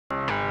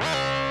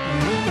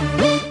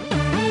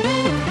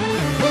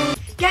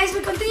guys,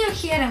 we continue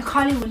here in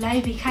Hollywood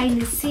Live behind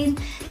the scene.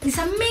 This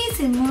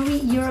amazing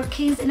movie, Euro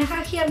Kings, and I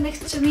have here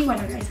next to me, well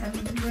guys,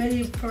 I'm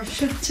ready for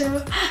shoot too.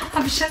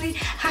 Actually,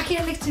 I have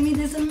here next to me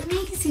this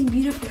amazing,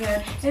 beautiful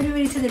girl.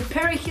 Everybody said the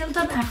Perry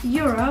Hilton of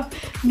Europe,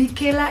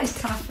 Micaela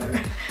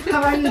Schaefer.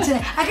 How are you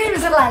today? I can't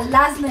even say that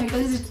last name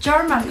because it's a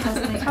German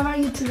last name. How are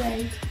you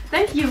today?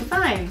 Thank you,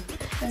 fine.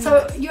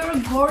 So you're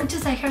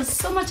gorgeous. I heard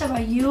so much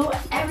about you.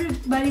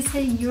 Everybody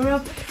say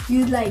Europe,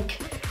 you like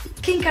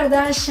Kim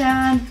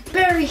Kardashian,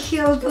 Perry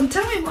Hilton.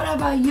 Tell me more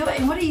about you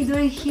and what are you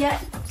doing here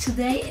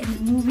today in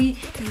the movie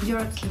in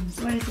Euro Kings?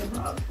 What is your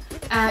role?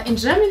 In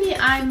Germany,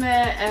 I'm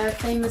a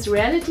famous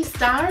reality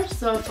star.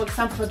 So, for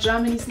example, for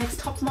Germany's Next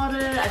Top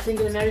Model, I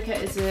think in America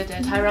is it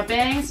Tyra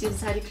Banks,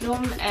 Heidi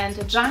Klum,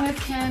 and Jungle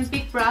Camp,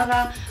 Big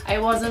Brother. I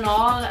was in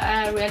all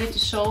reality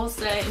shows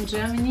in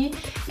Germany.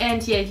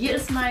 And yeah, here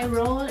is my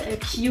role,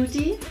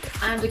 Cutie.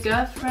 I'm the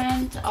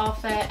girlfriend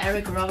of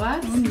Eric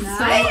Roberts. Oh,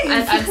 nice. So,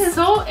 and I'm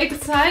so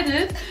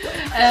excited.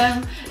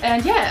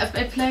 And yeah,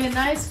 I play a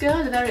nice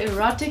girl, a very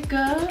erotic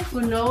girl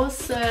who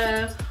knows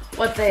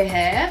what they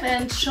have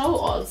and show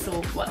also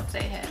what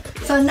they have.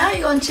 Yes. So now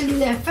you're going to be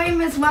the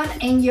famous one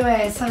in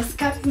US, so it's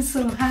coming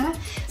soon, huh?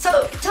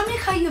 So tell me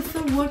how you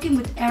feel working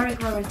with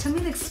Eric Roberts. Tell me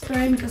the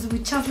experience because we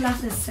just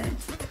left the set.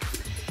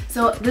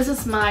 So this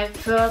is my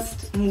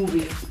first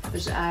movie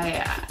which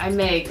I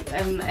make,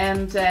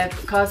 and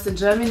because in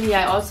Germany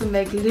I also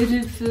make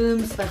little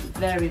films but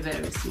very,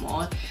 very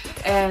small,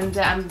 and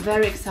I'm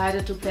very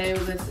excited to play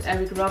with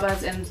Eric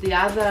Roberts and the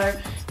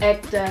other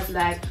actors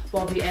like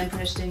Bobby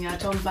Emprechtinger,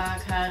 Tom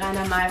Barker,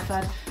 Rainer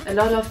Meifert, a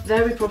lot of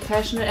very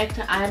professional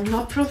actors. I'm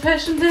not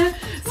professional,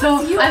 so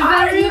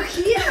I'm very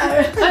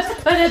here.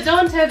 but I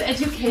don't have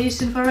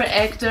education for an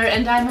actor,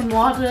 and I'm a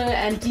model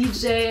and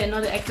DJ and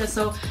not an actor,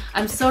 so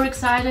I'm so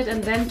excited.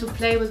 And then to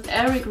play with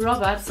Eric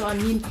Roberts, so I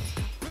mean,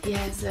 he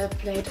has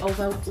played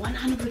over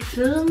 100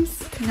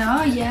 films.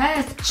 No,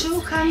 yes,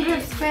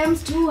 200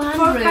 films, 200.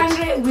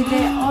 400 with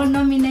the all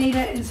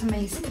nominated. It's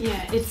amazing.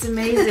 Yeah, it's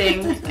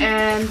amazing,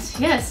 and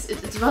yes,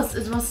 it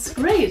was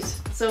great.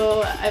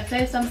 So I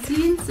played some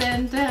scenes,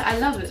 and I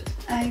love it.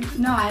 I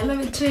love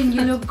it too, and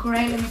you look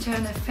great. Let me tell you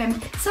on the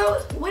film.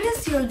 So, what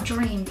is your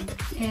dream?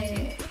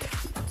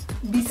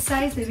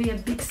 Besides to be a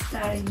big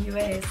star in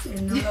US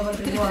and all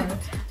over the world.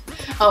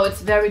 Oh,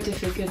 it's very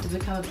difficult to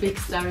become a big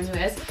star in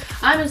US.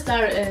 I'm a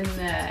star in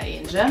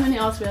Germany,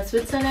 Austria,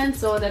 Switzerland,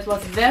 so that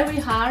was very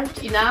hard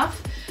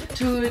enough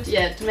to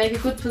make a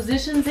good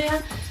position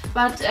there.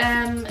 But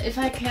if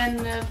I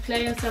can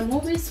play in some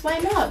movies, why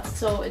not?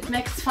 So it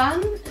makes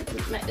fun,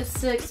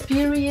 it's an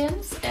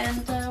experience,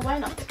 and why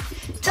not?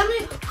 Tell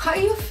me how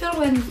you feel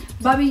when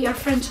Bobby, your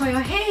friend, told you,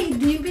 hey,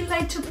 do you would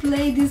like to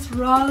play this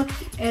role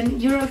in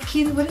Euro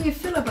Kings? What do you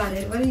feel about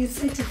it? What do you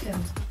say to him?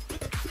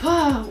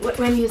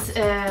 When you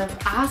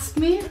asked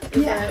me if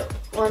I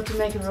want to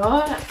make a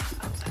role,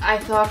 I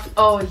thought,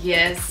 oh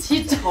yes,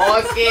 he's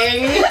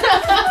talking.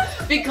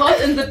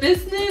 Because in the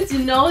business, you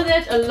know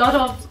that a lot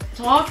of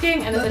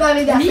talking, and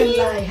Bobby doesn't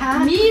lie,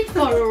 huh? Me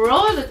for a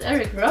role with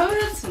Eric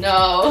Roberts?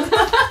 No.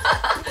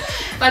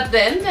 But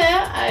then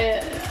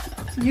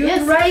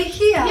You're right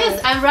here.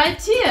 Yes, I'm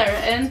right here,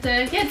 and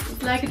yes,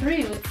 it's like a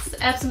dream. It's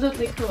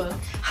absolutely cool.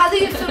 How do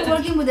you feel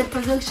working with the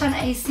production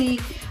AC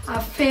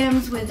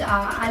films with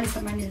Alice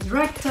Amani,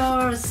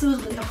 director, Sus,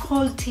 with the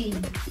whole team?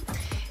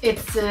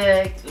 It's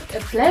a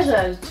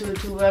pleasure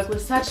to work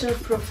with such a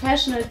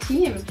professional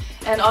team,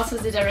 and also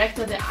the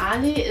director, the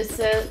Ali, is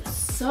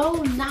so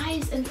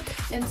nice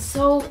and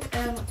so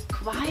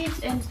quiet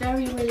and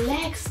very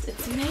relaxed.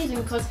 It's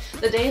amazing because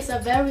the days are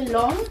very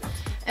long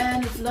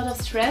and it's a lot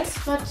of stress,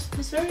 but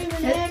it's very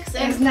relaxed.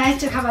 It's nice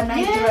to have a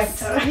nice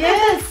director.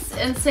 Yes,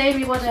 and say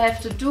me what I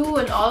have to do,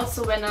 and also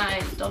when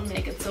I don't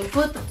make it so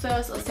good the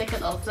first or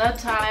second or third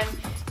time,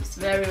 it's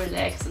very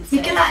relaxed. And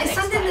Micaela, it's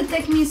something that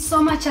takes me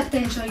so much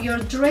attention. Your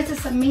dress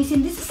is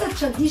amazing. This is a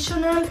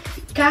traditional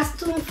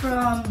costume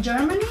from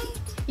Germany?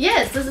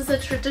 Yes, this is a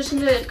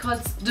traditional, it's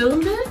called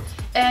Dirndl.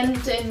 And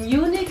in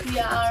Munich we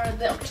are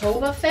the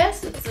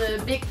Oktoberfest. It's a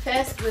big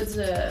fest with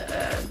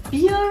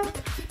beer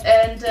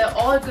and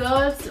all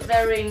girls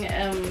wearing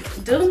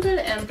Dirndl,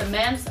 and the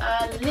men's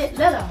are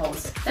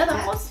Lederhosen.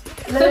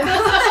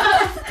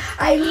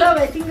 I love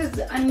it. I think it's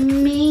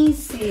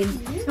amazing.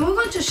 And we're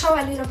going to show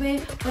a little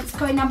bit what's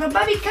going on. But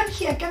Bobby, come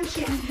here, come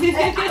here.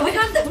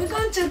 We're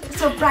going to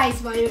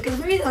surprise Bobby because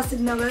Bobby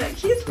doesn't know that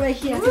he's right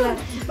here. So,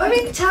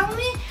 Bobby, tell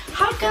me,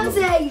 how comes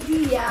the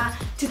idea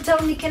to tell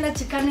Micaela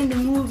to come in the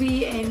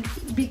movie and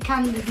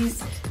become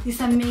this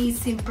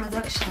amazing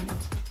production?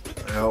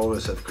 I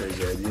always have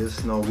crazy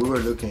ideas. No, we were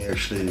looking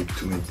actually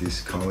to make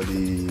this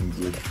comedy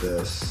with,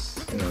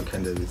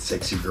 kind of with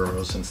sexy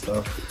girls and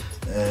stuff.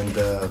 And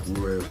we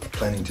were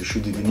planning to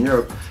shoot it in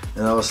Europe.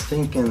 And I was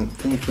thinking,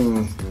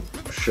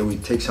 shall we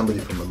take somebody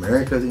from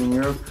America in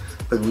Europe?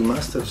 But we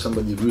must have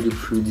somebody really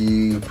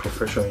pretty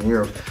professional in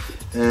Europe.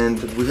 And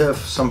we have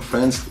some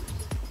friends,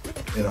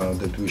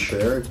 that we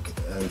share.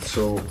 And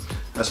so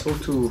I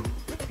spoke to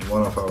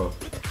one of our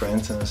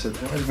friends and I said,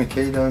 "How is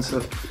Micaela and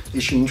stuff?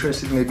 Is she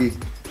interested maybe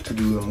to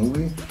do a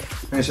movie?"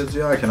 And I said,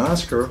 yeah, I can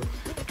ask her.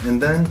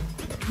 And then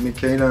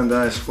Micaela and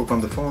I spoke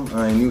on the phone, and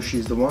I knew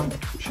she's the one.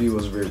 She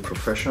was very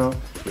professional,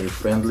 very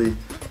friendly.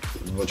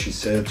 What she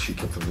said, she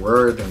kept her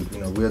word, and you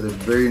know, we had a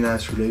very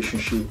nice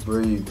relationship,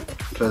 very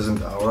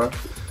pleasant aura.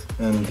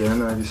 And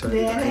then I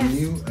decided, Yes.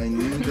 I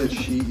knew that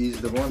she is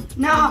the one.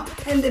 No,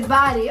 and the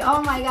body,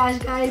 oh my gosh,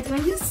 guys,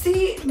 when you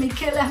see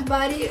Micaela's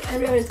body,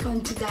 everyone is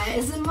going to die.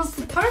 It's the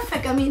most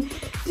perfect. I mean,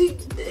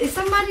 is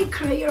somebody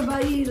create your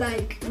body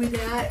like with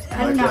that?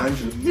 I don't know.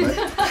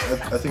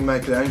 I think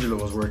Michelangelo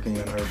was working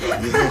on her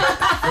body.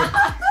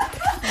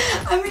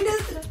 I mean,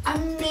 it's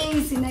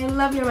amazing. I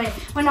love your way.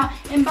 Well, no,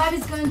 and Bob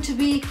is going to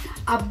be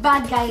a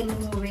bad guy in the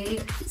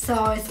movie,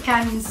 so it's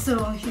coming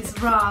soon. He's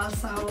raw,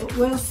 so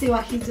we'll see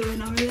what he's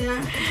doing over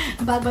there.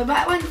 But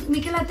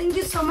Micaela, thank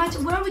you so much.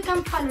 Where we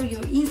can follow you?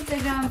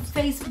 Instagram,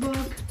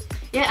 Facebook?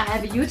 Yeah, I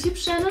have a YouTube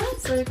channel,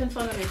 so you can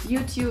follow me at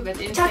YouTube, at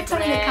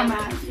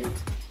Instagram.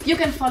 You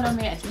can follow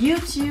me at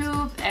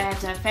YouTube, at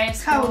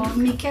Facebook. How,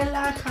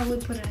 Micaela, how we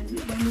put it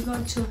when we go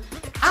to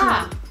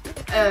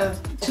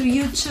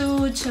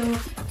YouTube, to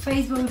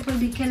Facebook, we put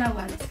Micaela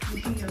what?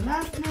 We put your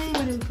last name,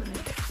 what do we put it?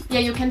 Yeah,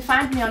 you can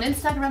find me on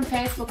Instagram,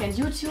 Facebook and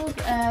YouTube,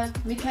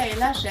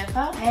 Micaela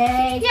Schaefer.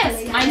 Hey,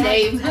 yes, my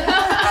name.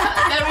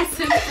 Very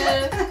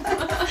simple.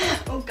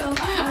 Oh, come on,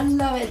 I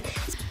love it.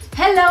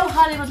 Hello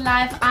Hollywood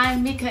Live,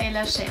 I'm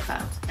Micaela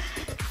Schaefer.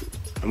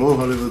 Hello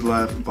Hollywood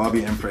Live,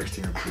 Bobby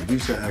Emprechtinger,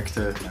 producer,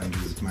 actor, and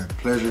it is my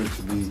pleasure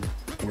to be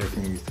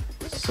working with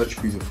such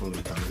beautiful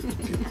and talented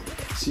people.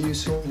 See you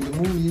soon in the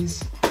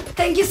movies.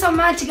 Thank you so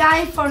much,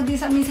 guys, for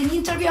this amazing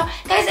interview.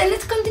 Guys, and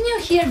let's continue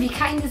here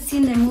behind the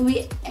scenes, the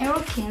movie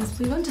Aerokins.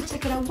 We're going to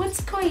check it out.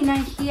 What's going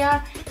on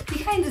here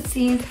behind the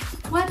scenes?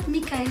 What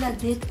Micaela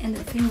did in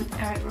the film with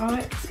Eric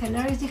Robert. It's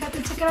hilarious. You have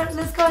to check it out.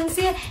 Let's go and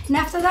see it. And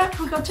after that,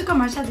 we go to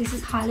commercial. This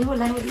is Hollywood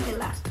Live with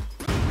Leila.